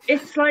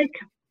 It's like,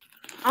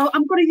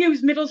 I'm going to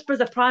use Middlesbrough as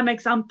a prime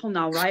example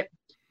now, right?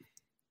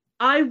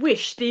 I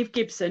wish Steve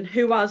Gibson,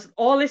 who has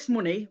all this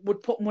money,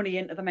 would put money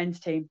into the men's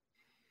team.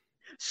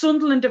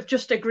 Sunderland have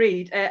just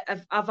agreed,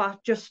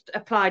 have just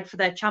applied for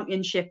their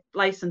championship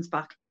licence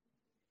back.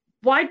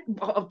 Why?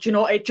 Do you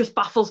know, it just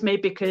baffles me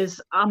because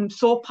I'm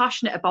so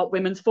passionate about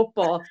women's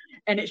football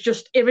and it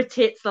just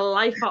irritates the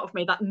life out of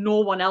me that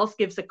no one else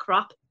gives a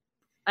crap.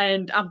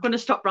 And I'm going to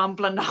stop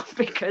rambling now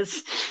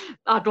because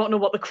I don't know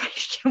what the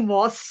question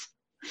was.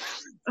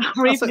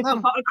 I'm even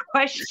about a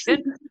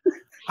question.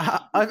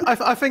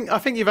 I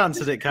think you've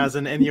answered it, Kaz,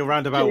 in your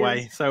roundabout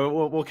way.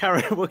 So we'll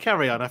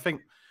carry on. I think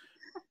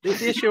the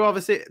issue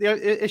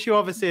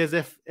obviously is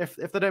if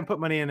they don't put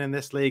money in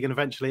this league and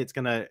eventually it's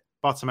going to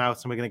bottom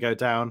out and we're going to go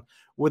down,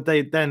 would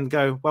they then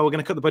go, well, we're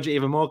going to cut the budget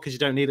even more because you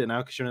don't need it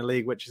now because you're in a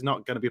league which is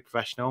not going to be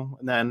professional,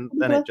 and then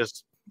it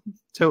just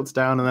tilts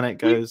down and then it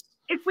goes.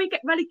 If we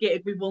get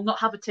relegated, we will not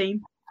have a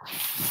team.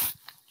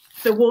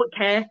 They won't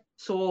care.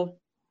 So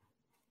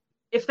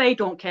if they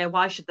don't care,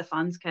 why should the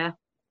fans care?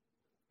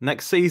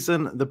 Next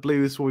season, the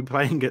Blues will be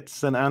playing at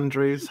St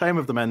Andrews, home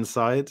of the men's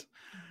side.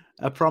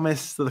 A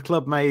promise that the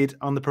club made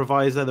on the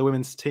proviso the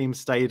women's team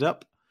stayed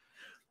up.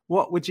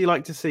 What would you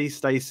like to see,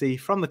 Stacey,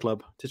 from the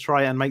club to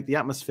try and make the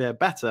atmosphere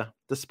better,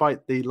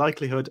 despite the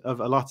likelihood of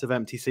a lot of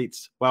empty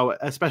seats? Well,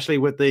 especially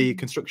with the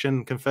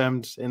construction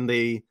confirmed in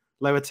the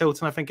lower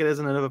Tilton, I think it is,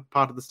 in another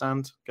part of the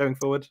stand going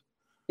forward.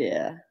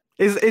 Yeah.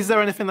 Is there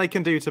anything they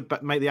can do to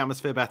make the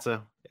atmosphere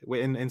better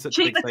in such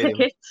a big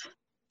stadium?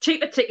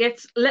 Cheaper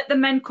tickets. Let the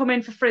men come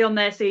in for free on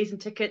their season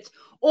tickets.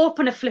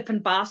 Open a flipping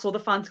bar so the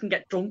fans can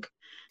get drunk.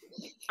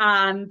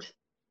 And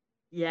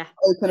yeah,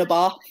 open a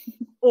bar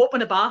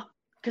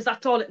because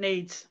that's all it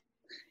needs.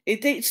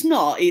 It's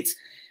not. It's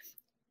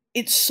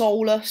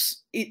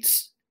soulless.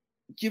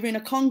 You're in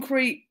a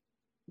concrete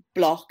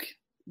block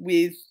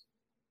with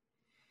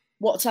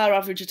what's our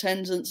average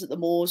attendance at the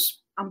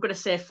Moors? I'm going to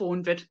say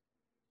 400.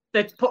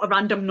 They'd put a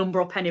random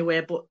number up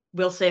anyway, but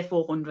we'll say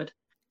 400.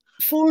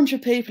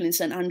 400 people in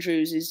St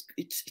Andrews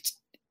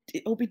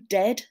it'll be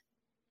dead.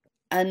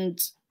 And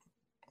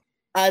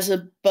as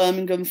a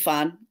Birmingham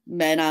fan,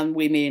 men and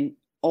women,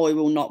 I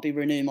will not be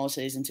renewing my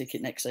season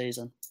ticket next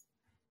season.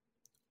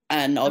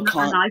 And I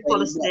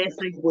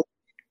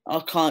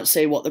can't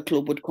see what the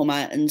club would come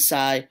out and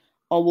say,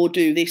 oh, we'll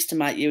do this to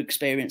make your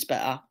experience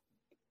better.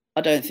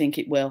 I don't think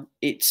it will.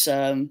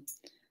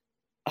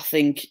 I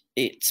think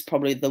it's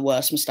probably the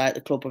worst mistake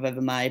the club have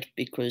ever made,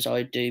 because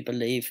I do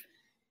believe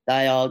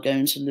they are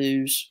going to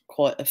lose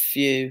quite a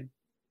few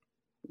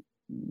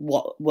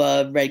what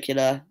were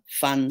regular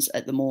fans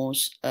at the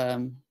Moors.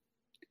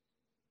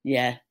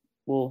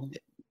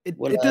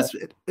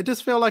 It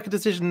does feel like a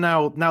decision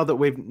now that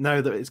we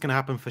know that it's going to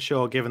happen for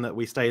sure, given that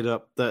we stayed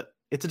up, that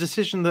it's a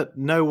decision that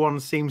no one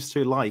seems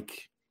to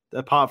like,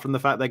 apart from the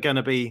fact they're going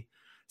to be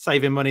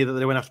saving money that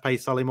they won't have to pay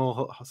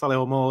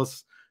Solihull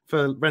Moors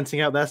for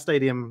renting out their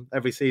stadium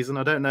every season.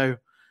 I don't know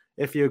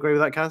if you agree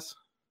with that, Kaz.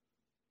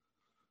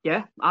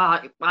 Yeah,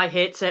 I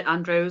hate St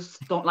Andrews.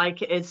 Don't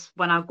like it is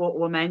when I go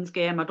to a men's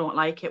game. I don't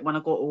like it when I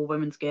go to a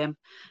women's game.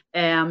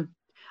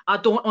 I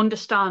don't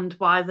understand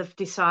why they've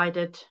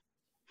decided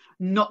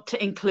not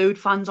to include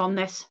fans on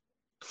this.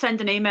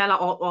 Send an email out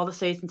all the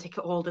season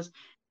ticket holders.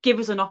 Give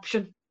us an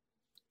option.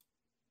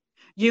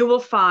 You will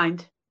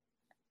find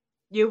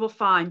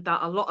that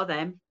a lot of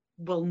them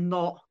will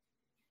not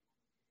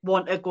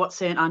want to go at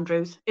St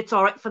Andrews. It's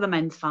all right for the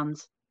men's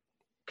fans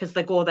because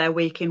they go there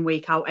week in,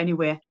 week out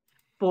anyway.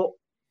 But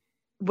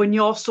when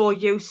you're so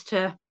used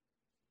to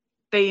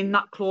being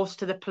that close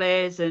to the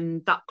players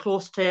and that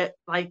close to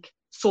like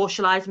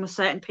socialising with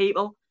certain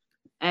people,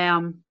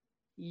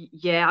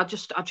 yeah,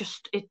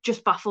 it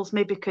just baffles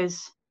me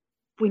because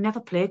we never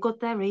play good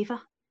there either.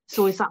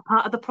 So is that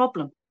part of the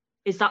problem?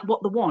 Is that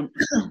what they want?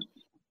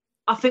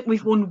 I think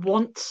we've won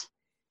once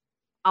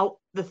out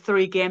the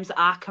 3 games that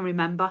I can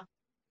remember.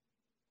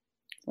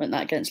 Went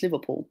that against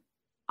Liverpool?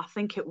 I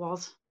think it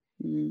was.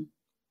 Mm.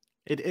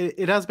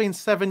 It has been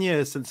 7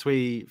 years since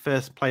we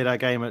first played our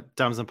game at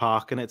Damson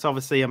Park, and it's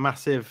obviously a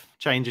massive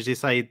change, as you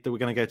say, that we're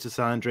going to go to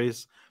St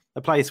Andrews,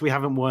 a place we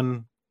haven't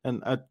won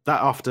and that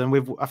often.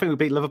 I think we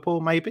beat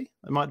Liverpool, maybe.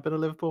 It might have been a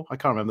Liverpool. I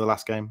can't remember the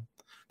last game.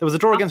 There was a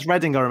draw against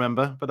Reading, I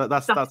remember, but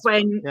that's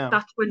when yeah.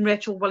 That's when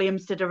Rachel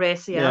Williams did a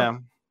race. Yeah.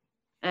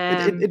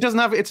 It doesn't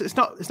have it's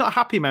not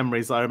happy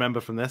memories that I remember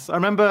from this. I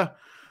remember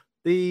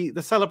the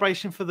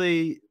celebration for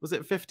was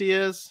it 50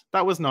 years?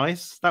 That was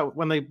nice. That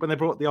when they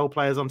brought the old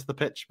players onto the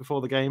pitch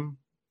before the game.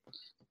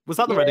 Was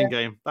that the Reading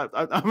game? I think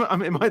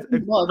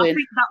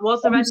that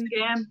was the Reading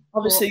game.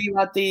 Obviously, you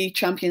had the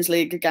Champions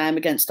League game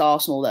against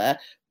Arsenal there.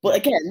 But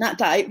again, that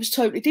day it was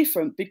totally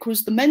different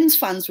because the men's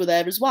fans were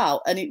there as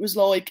well, and it was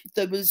like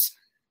there was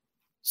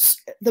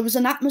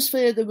an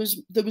atmosphere. There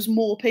was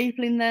more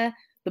people in there.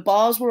 The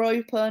bars were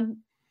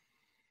open.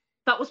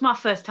 That was my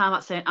first time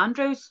at St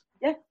Andrews.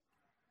 Yeah,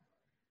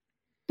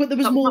 but there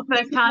was more. My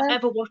first time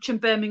ever watching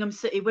Birmingham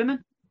City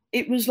women.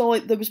 It was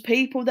like there was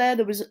people there.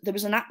 There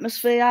was an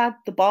atmosphere.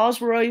 The bars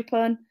were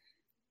open.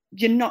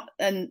 And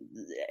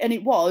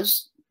it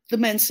was the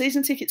men's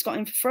season tickets got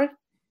in for free.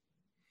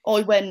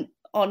 I went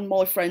on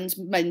my friend's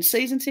men's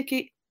season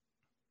ticket.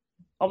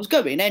 I was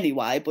going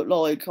anyway, but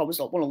like I was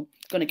like, well, I'm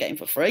going to get in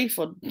for free. If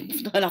I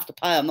don't have to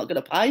pay, I'm not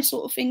going to pay,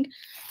 sort of thing.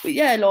 But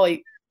yeah,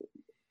 like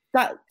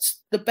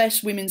that's the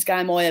best women's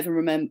game I ever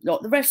remember.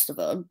 Like the rest of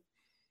them,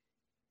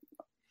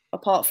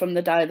 apart from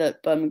the day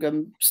that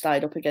Birmingham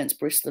stayed up against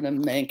Bristol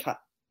and me and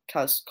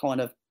Kaz kind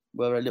of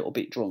were a little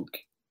bit drunk.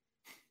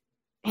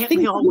 I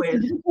think it was a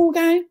Liverpool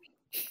game.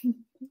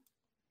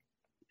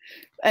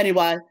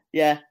 Anyway,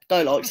 yeah,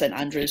 don't like St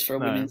Andrews for a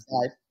women's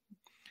day.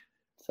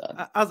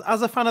 So.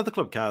 As a fan of the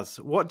club, Kaz,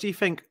 what do you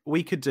think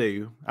we could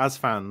do as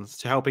fans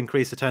to help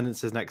increase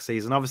attendances next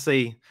season?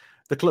 Obviously,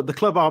 the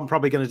club aren't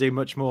probably going to do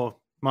much more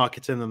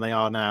marketing than they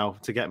are now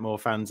to get more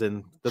fans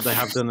in that they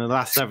have done in the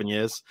last 7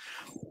 years.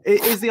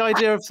 Is the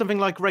idea of something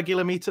like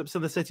regular meetups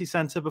in the city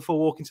centre before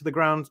walking to the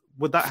ground,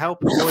 would that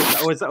help?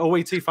 Are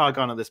we too far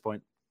gone at this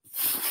point?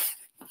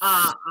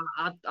 I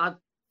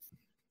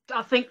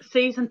think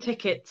season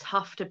tickets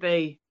have to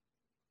be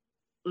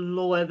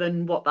lower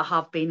than what they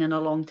have been in a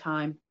long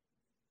time.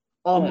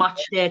 Or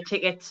match day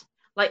tickets.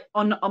 Like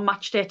on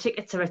match day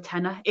tickets are a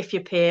tenner if you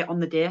pay on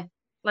the day.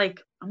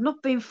 Like, I'm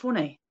not being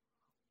funny.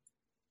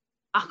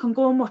 I can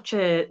go and watch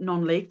a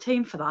non-league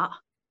team for that.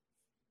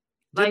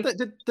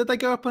 Did they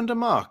go up under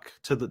Mark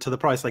to the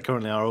price they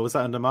currently are, or was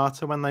that under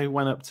Marta when they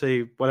went up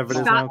to whatever it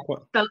is now?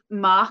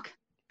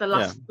 The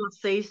last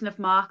season of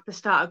Mark, they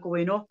started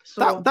going up.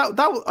 So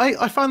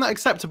I find that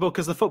acceptable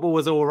because the football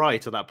was all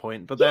right at that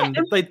point, but then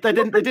they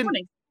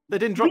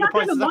didn't drop the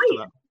prices after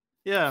that.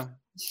 Yeah,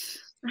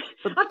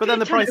 but then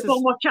the prices.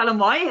 Watch Alan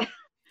White.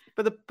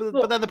 But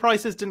then the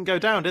prices didn't go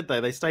down, did they?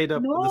 They stayed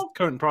up at the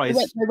current price.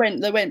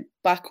 They went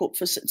back up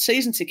for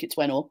season tickets.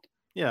 Went up.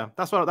 Yeah,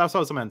 that's what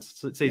I meant.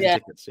 Season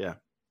tickets. Yeah.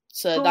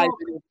 So they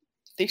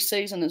this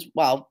season as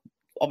well.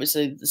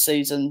 Obviously, the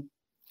season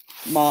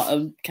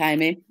Martin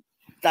came in.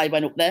 They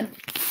went up then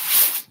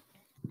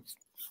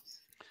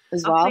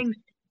as well. Do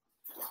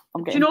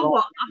you know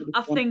what?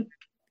 I think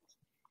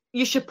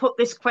you should put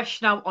this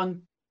question out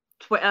on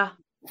Twitter,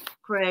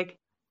 Craig,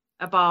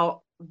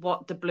 about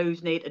what the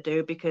Blues need to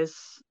do, because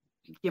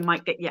you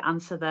might get your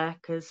answer there,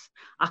 because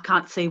I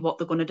can't see what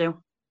they're going to do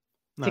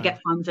to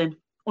get fans in,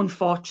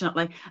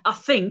 unfortunately. I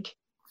think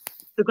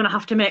they're going to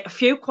have to make a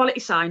few quality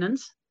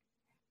signings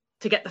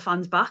to get the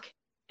fans back,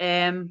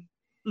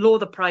 lower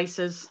the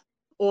prices,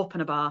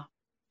 open a bar.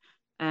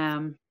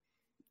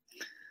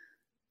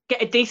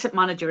 Get a decent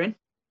manager in,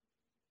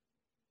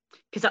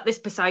 because at this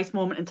precise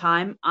moment in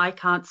time, I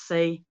can't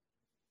see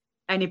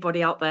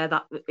anybody out there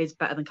that is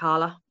better than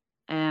Carla.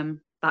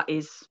 That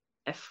is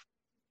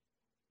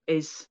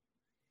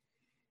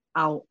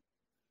out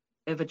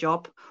of a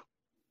job.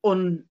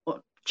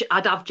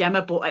 I'd have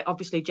Gemma, but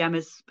obviously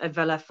Gemma's a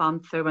Villa fan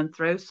through and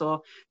through,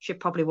 so she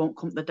probably won't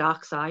come to the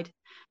dark side.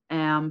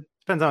 Depends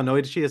how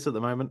annoyed she is at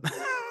the moment.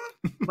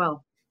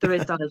 Well, there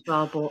is that as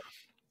well, but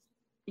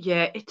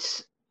yeah,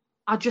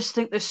 I just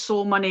think there's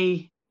so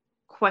many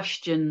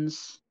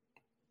questions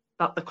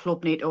that the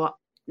club need to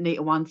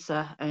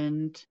answer,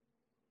 and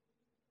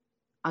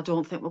I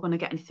don't think we're going to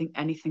get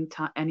anything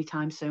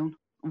anytime soon,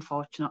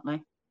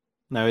 unfortunately.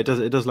 No, it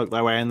does look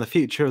that way, and the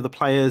future of the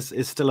players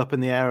is still up in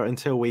the air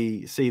until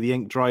we see the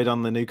ink dried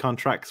on the new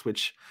contracts.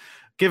 Which,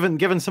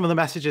 given some of the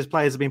messages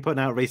players have been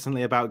putting out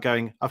recently about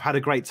going, I've had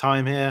a great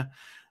time here,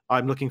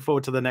 I'm looking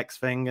forward to the next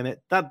thing, and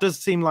that does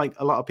seem like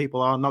a lot of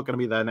people are not going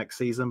to be there next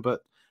season,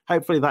 but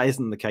hopefully that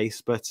isn't the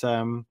case. But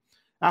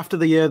after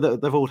the year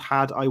that they've all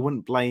had, I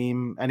wouldn't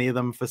blame any of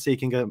them for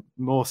seeking a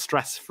more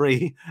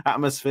stress-free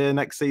atmosphere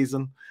next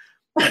season.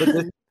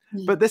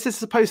 But this is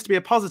supposed to be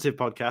a positive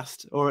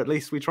podcast, or at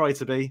least we try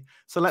to be.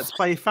 So let's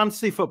play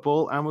fantasy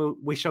football, and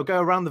we shall go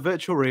around the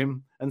virtual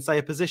room and say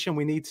a position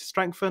we need to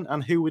strengthen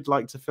and who would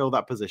like to fill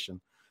that position.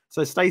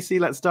 So Stacey,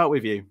 let's start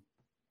with you.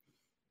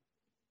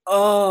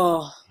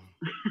 Oh,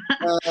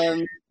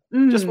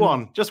 just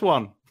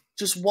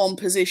one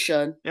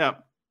position. Yeah,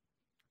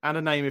 and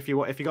a name if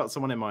you got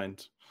someone in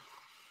mind.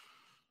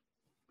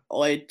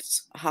 I'd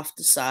have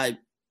to say,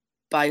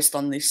 based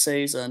on this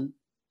season,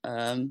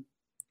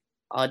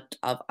 I'd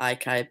have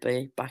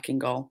AKB back in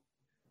goal.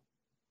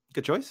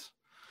 Good choice.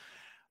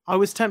 I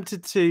was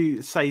tempted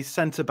to say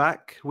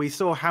centre-back. We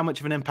saw how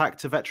much of an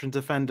impact a veteran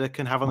defender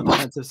can have on the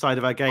defensive side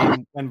of our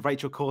game when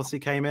Rachel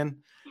Corsie came in.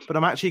 But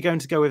I'm actually going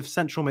to go with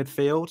central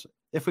midfield.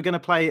 If we're going to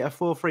play a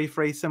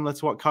 4-3-3, similar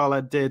to what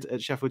Carla did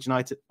at Sheffield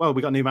United, well,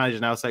 we've got a new manager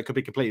now, so it could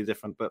be completely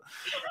different. But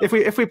if we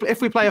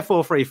play a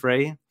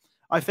 4-3-3,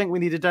 I think we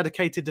need a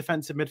dedicated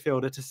defensive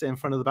midfielder to sit in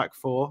front of the back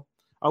four.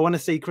 I want to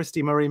see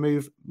Christy Murray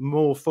move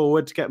more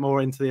forward to get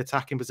more into the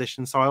attacking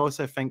position. So I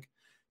also think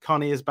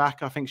Connie is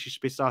back. I think she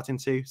should be starting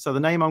too. So the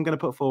name I'm going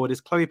to put forward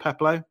is Chloe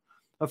Peplow,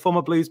 a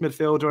former Blues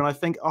midfielder, and I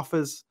think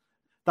offers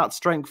that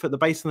strength at the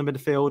base of the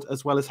midfield,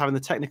 as well as having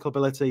the technical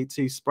ability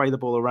to spray the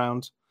ball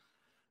around.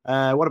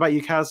 What about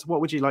you, Kaz?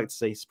 What would you like to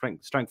see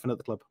strengthen at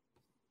the club?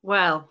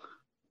 Well,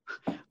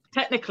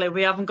 technically,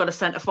 we haven't got a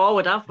centre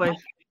forward, have we?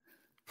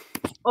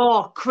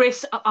 Oh,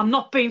 Chris, I'm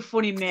not being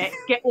funny, mate.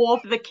 Get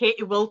over the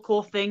Katie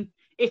Wilco thing.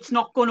 It's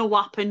not going to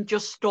happen.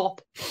 Just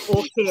stop.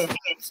 Okay.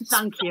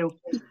 Thank you.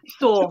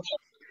 So,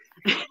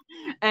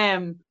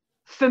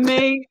 for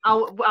me,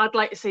 I'd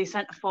like to see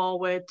centre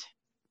forward.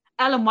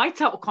 Ellen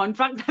White's out of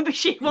contract. Maybe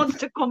she wants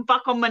to come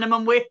back on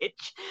minimum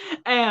wage.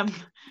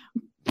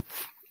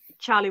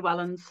 Charlie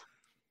Wellens,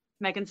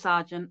 Megan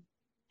Sargent,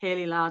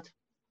 Hayley Ladd,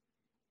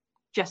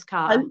 Jess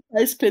Carter.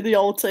 Let's play the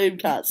old team,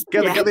 Cats.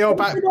 Get the old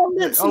band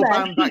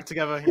back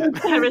together. Yeah.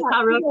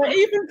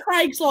 Even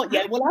Craig's like,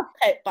 yeah, we'll have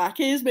Pep back.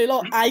 Here's me,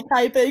 like,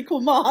 AKB,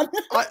 come on.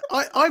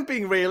 I'm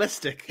being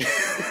realistic. Yeah.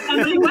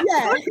 But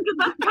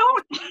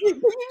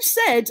you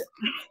said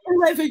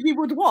whoever you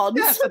would want.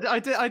 Yes,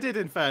 I did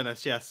in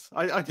fairness, yes.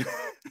 I did.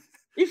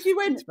 If you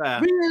went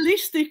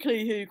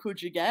realistically, who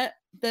could you get?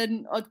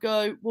 Then I'd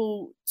go,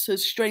 well, to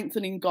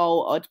strengthening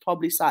goal, I'd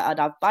probably say I'd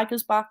have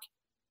Baggers back.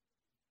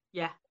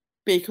 Yeah.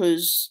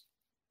 Because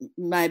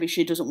maybe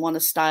she doesn't want to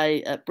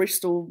stay at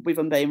Bristol with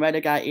them being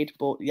relegated.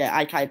 But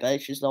yeah,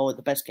 AKB, she's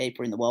the best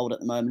keeper in the world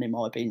at the moment, in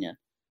my opinion.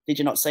 Did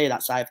you not see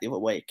that save the other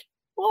week?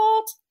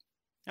 What?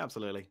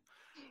 Absolutely.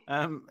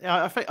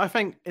 Yeah, I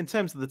think in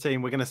terms of the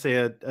team, we're going to see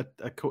a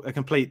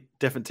complete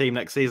different team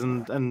next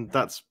season, and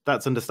that's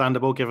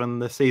understandable given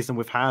the season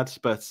we've had.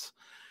 But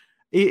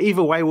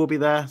either way, we'll be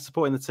there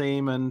supporting the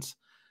team. And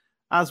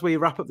as we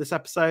wrap up this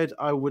episode,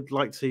 I would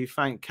like to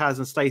thank Kaz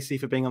and Stacey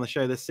for being on the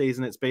show this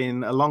season. It's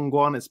been a long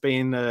one. It's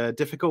been a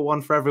difficult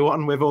one for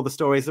everyone with all the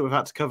stories that we've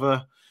had to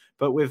cover,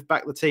 but we've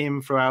backed the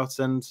team throughout,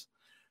 and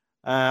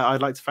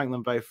I'd like to thank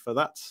them both for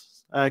that.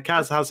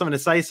 Kaz has something to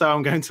say, so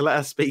I'm going to let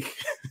her speak.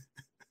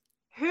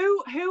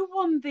 Who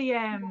won the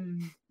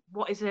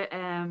what is it?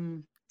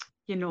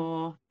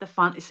 The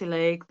fantasy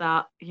league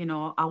that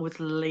I was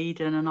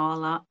leading and all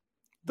that.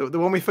 The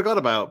one we forgot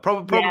about.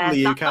 Probably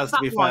you, Kaz, to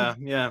be fair.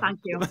 Yeah.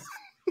 Thank you.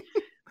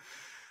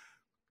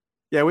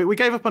 Yeah, we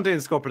gave up on doing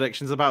score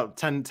predictions about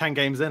 10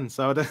 games in,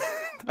 so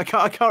I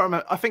can't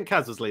remember. I think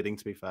Kaz was leading,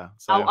 to be fair.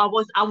 So. I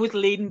was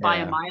leading by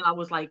a mile. I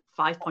was like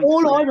 5 points.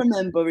 All I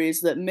remember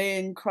is that me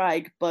and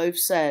Craig both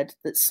said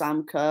that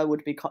Sam Kerr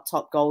would be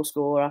top goal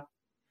scorer.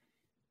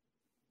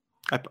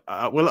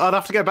 Well, I'd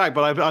have to go back,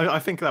 but I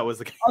think that was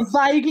the case.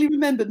 I vaguely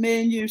remember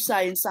me and you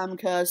saying Sam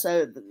Kerr,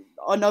 so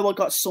I know I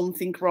got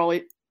something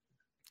right.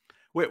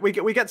 We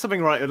get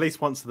something right at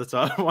least once at a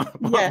time.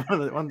 Yeah.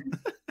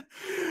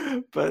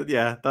 But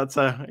yeah, that's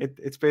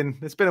it's been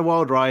a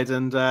wild ride,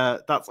 and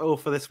that's all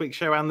for this week's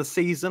show and the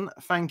season.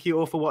 Thank you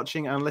all for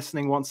watching and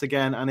listening once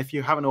again. And if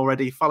you haven't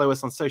already, follow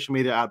us on social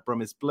media at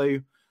Brum is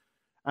Blue.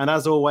 And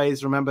as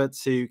always, remember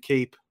to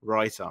keep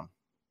right on.